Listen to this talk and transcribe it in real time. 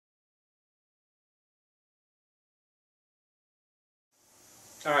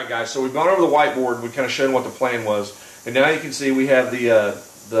Alright guys, so we've gone over the whiteboard, we've kind of shown what the plan was, and now you can see we have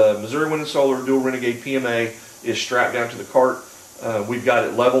the Missouri Wind and Solar Dual Renegade PMA is strapped down to the cart. We've got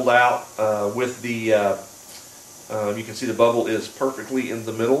it leveled out with the, you can see the bubble is perfectly in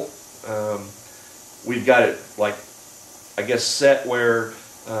the middle. We've got it, like, I guess set where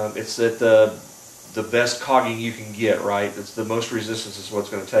it's at the best cogging you can get, right? It's the most resistance is what it's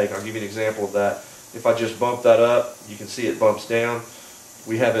going to take. I'll give you an example of that. If I just bump that up, you can see it bumps down.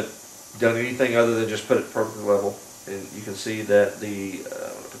 We haven't done anything other than just put it perfectly level, and you can see that the I'm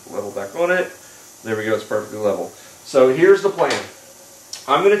going to put the level back on it. There we go, it's perfectly level. So here's the plan.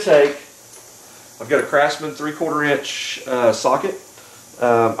 I'm going to take, I've got a Craftsman 3/4 inch socket.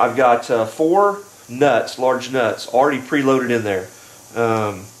 I've got 4 nuts, large nuts, already preloaded in there.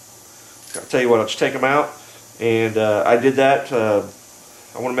 I'll tell you what, I'll just take them out, and I did that.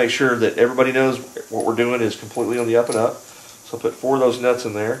 I want to make sure that everybody knows what we're doing is completely on the up and up. So I'll put 4 of those nuts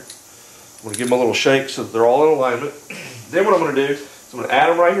in there. I'm going to give them a little shake so that they're all in alignment. Then what I'm going to do is I'm going to add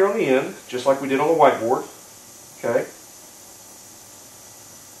them right here on the end, just like we did on the whiteboard. Okay.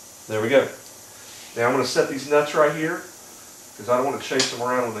 There we go. Now I'm going to set these nuts right here because I don't want to chase them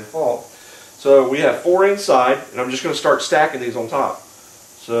around when they fall. So we have 4 inside, and I'm just going to start stacking these on top.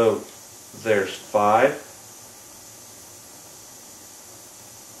 So there's 5,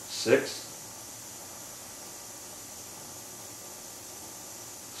 6,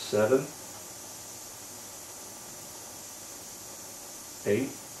 7, 8.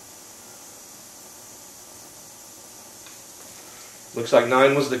 Looks like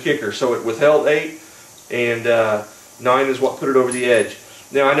 9 was the kicker, so it withheld 8, and 9 is what put it over the edge.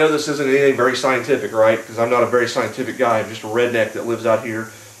 Now I know this isn't anything very scientific, right? Because I'm not a very scientific guy. I'm just a redneck that lives out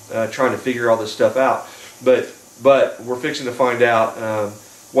here trying to figure all this stuff out. But we're fixing to find out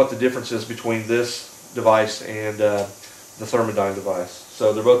what the difference is between this device and the Thermodyne device.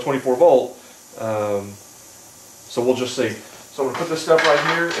 So they're both 24 volt. So we'll just see. So I'm going to put this stuff right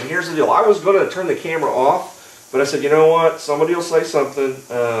here, and here's the deal. I was going to turn the camera off, but I said, you know what? Somebody will say something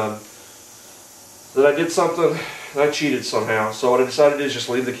that I did something, that I cheated somehow. So what I decided to do is just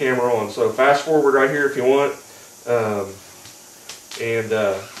leave the camera on. So fast forward right here if you want, and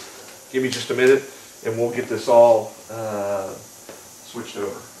give me just a minute, and we'll get this all switched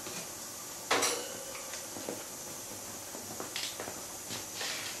over.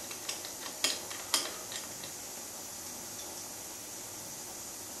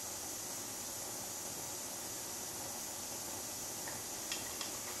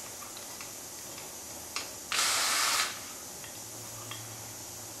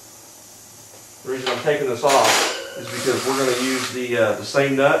 The reason I'm taking this off is because we're going to use the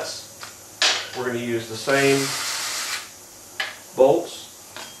same nuts. We're going to use the same bolts.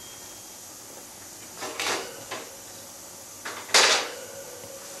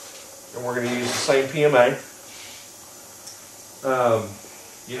 And we're going to use the same PMA.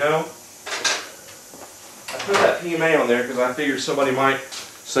 You know, I put that PMA on there because I figured somebody might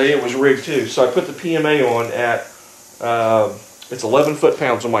say it was rigged too. So I put the PMA on at it's 11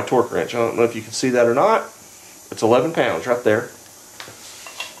 foot-pounds on my torque wrench. I don't know if you can see that or not. It's 11 pounds right there.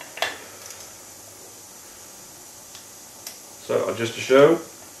 So just to show,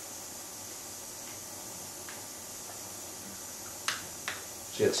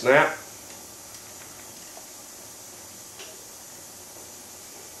 see it snap.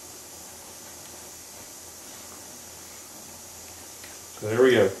 So there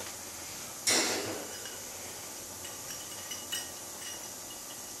we go.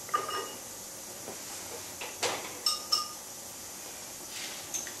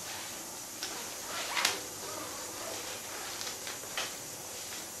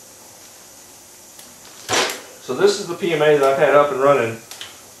 So this is the PMA that I've had up and running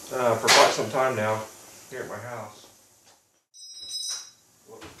for quite some time now here at my house.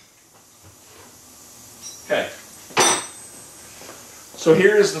 Okay. So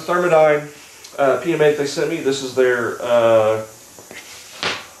here is the Thermodyne PMA that they sent me. This is their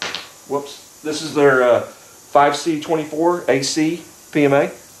This is their 5C24 AC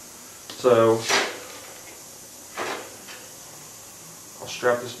PMA. So I'll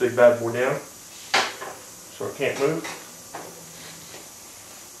strap this big bad boy down so it can't move.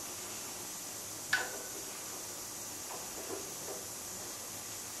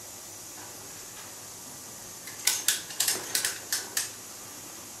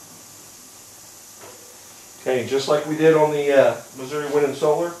 Okay, just like we did on the Missouri Wind and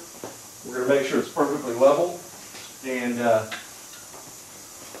Solar, we're going to make sure it's perfectly level, and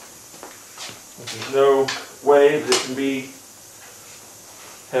there's no way that it can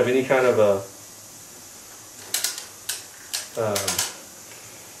have any kind of a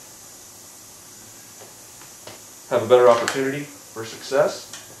have a better opportunity for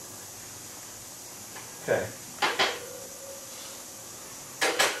success. Okay.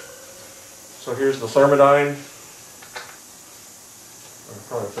 So here's the Thermodyne. I'll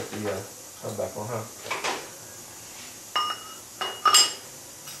probably put the sun back on, huh?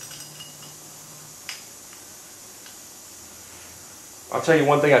 I'll tell you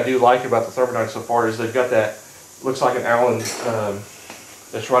one thing I do like about the Thermodyne so far is they've got that, looks like an Allen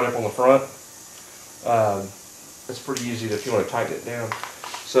that's right up on the front. It's pretty easy if you want to tighten it down.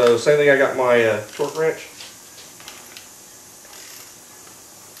 So same thing, I got my torque wrench.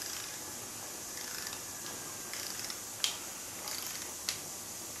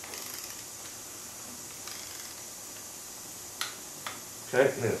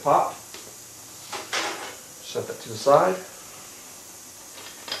 Okay, and then it popped. Set that to the side.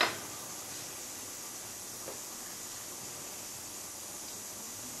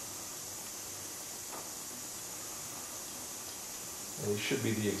 And these should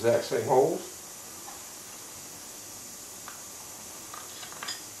be the exact same holes.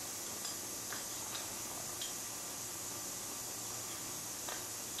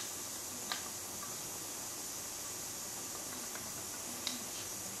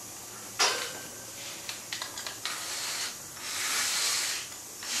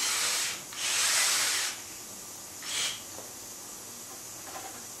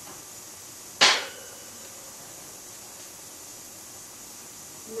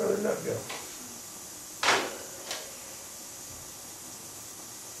 Where'd the nut go?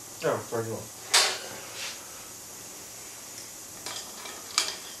 Oh, it's already on.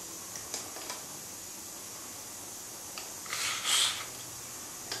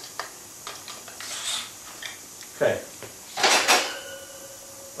 Okay.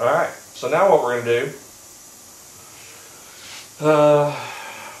 Alright, so now what we're going to do,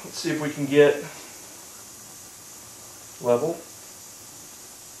 let's see if we can get level.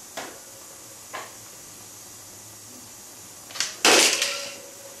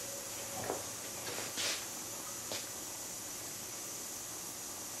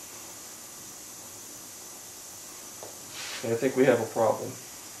 And I think we have a problem.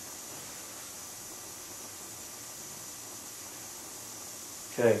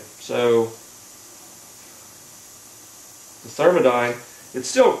 Okay, so the Thermodyne, it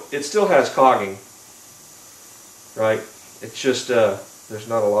still has cogging, right? It's just there's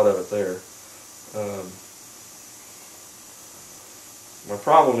not a lot of it there. My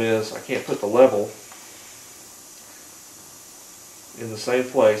problem is I can't put the level in the same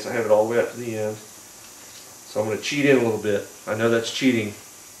place. I have it all the way up to the end. So I'm going to cheat in a little bit. I know that's cheating,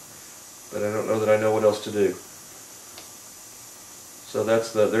 but I don't know that I know what else to do. So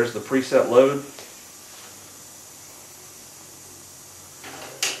there's the preset load.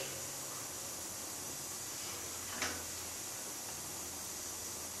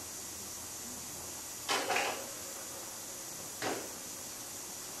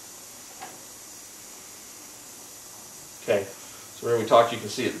 Okay, so where we talked, you can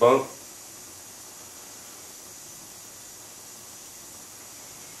see it bump.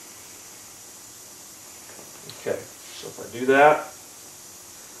 Okay, so if I do that,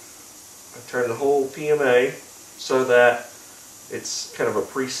 I turn the whole PMA so that it's kind of a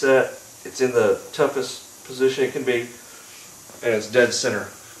preset, it's in the toughest position it can be, and it's dead center.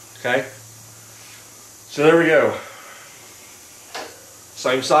 Okay? So there we go.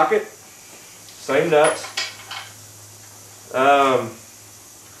 Same socket, same nuts.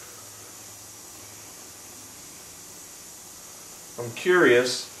 I'm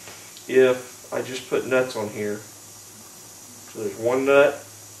curious if I just put nuts on here. So there's one nut,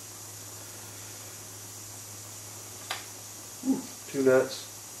 two nuts,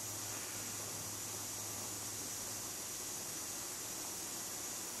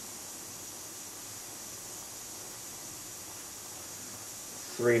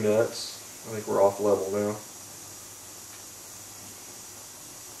 three nuts. I think we're off level now.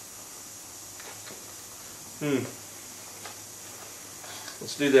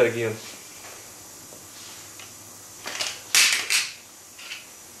 Let's do that again.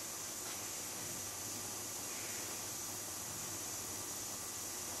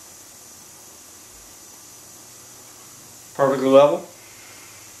 Perfectly level.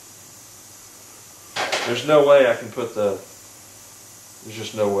 There's no way I can put there's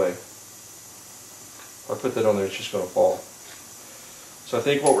just no way. If I put that on there, it's just going to fall. So I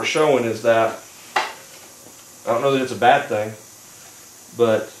think what we're showing is that, I don't know that it's a bad thing,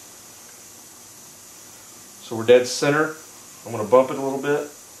 but, so we're dead center. I'm going to bump it a little bit,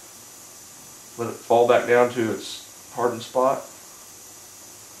 let it fall back down to its hardened spot.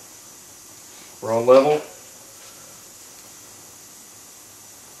 We're on level.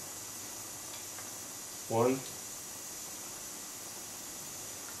 1,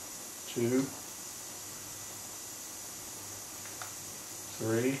 2,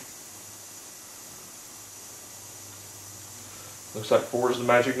 3. Looks like 4 is the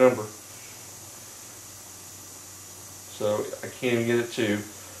magic number. So I can't even get it to,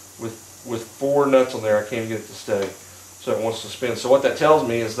 with 4 nuts on there, I can't even get it to stay. So it wants to spin. So what that tells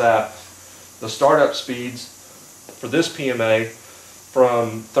me is that the startup speeds for this PMA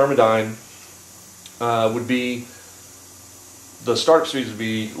from Thermodyne would be, the startup speeds would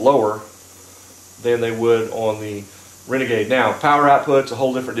be lower than they would on the Renegade. Now, power output's a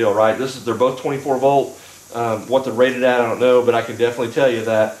whole different deal, right? They're both 24 volt. What they're rated at, I don't know, but I can definitely tell you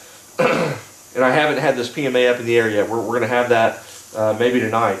that, and I haven't had this PMA up in the air yet. We're going to have that maybe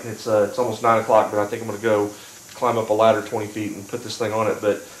tonight. It's almost 9 o'clock, but I think I'm going to go climb up a ladder 20 feet and put this thing on it.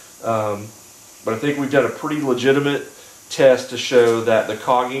 But I think we've done a pretty legitimate test to show that the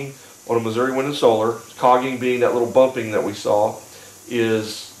cogging on a Missouri Wind and Solar, cogging being that little bumping that we saw,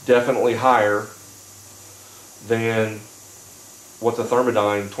 is definitely higher than what the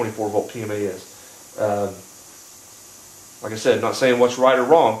Thermodyne 24 volt PMA is. Like I said, I'm not saying what's right or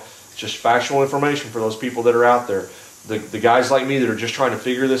wrong. It's just factual information for those people that are out there. The guys like me that are just trying to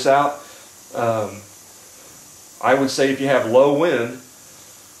figure this out, I would say if you have low wind,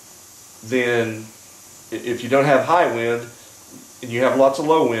 then if you don't have high wind and you have lots of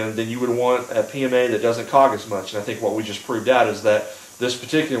low wind, then you would want a PMA that doesn't cog as much. And I think what we just proved out is that this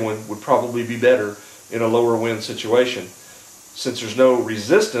particular one would probably be better in a lower wind situation. Since there's no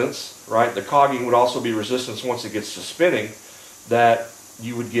resistance, right, the cogging would also be resistance once it gets to spinning, that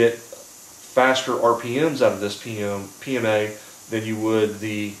you would get faster RPMs out of this PMA than you would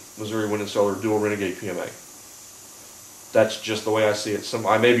the Missouri Wind and Solar Dual Renegade PMA. That's just the way I see it.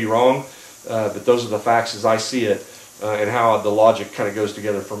 I may be wrong, but those are the facts as I see it, and how the logic kind of goes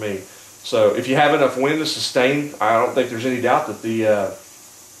together for me. So if you have enough wind to sustain, I don't think there's any doubt that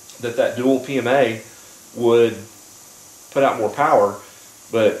that dual PMA would put out more power.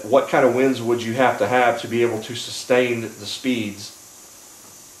 But what kind of winds would you have to be able to sustain the speeds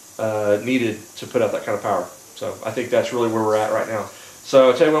needed to put out that kind of power? So I think that's really where we're at right now. So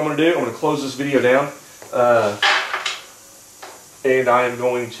I'll tell you what I'm going to do. I'm going to close this video down, and I am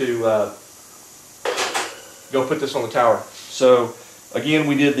going to go put this on the tower. So again,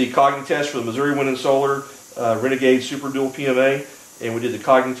 we did the cogging test for the Missouri Wind and Solar Renegade Super Dual PMA, and we did the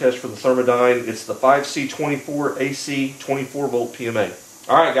cogging test for the Thermodyne. It's the 5C24 AC 24 volt PMA.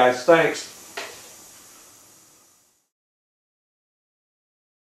 All right, guys, thanks.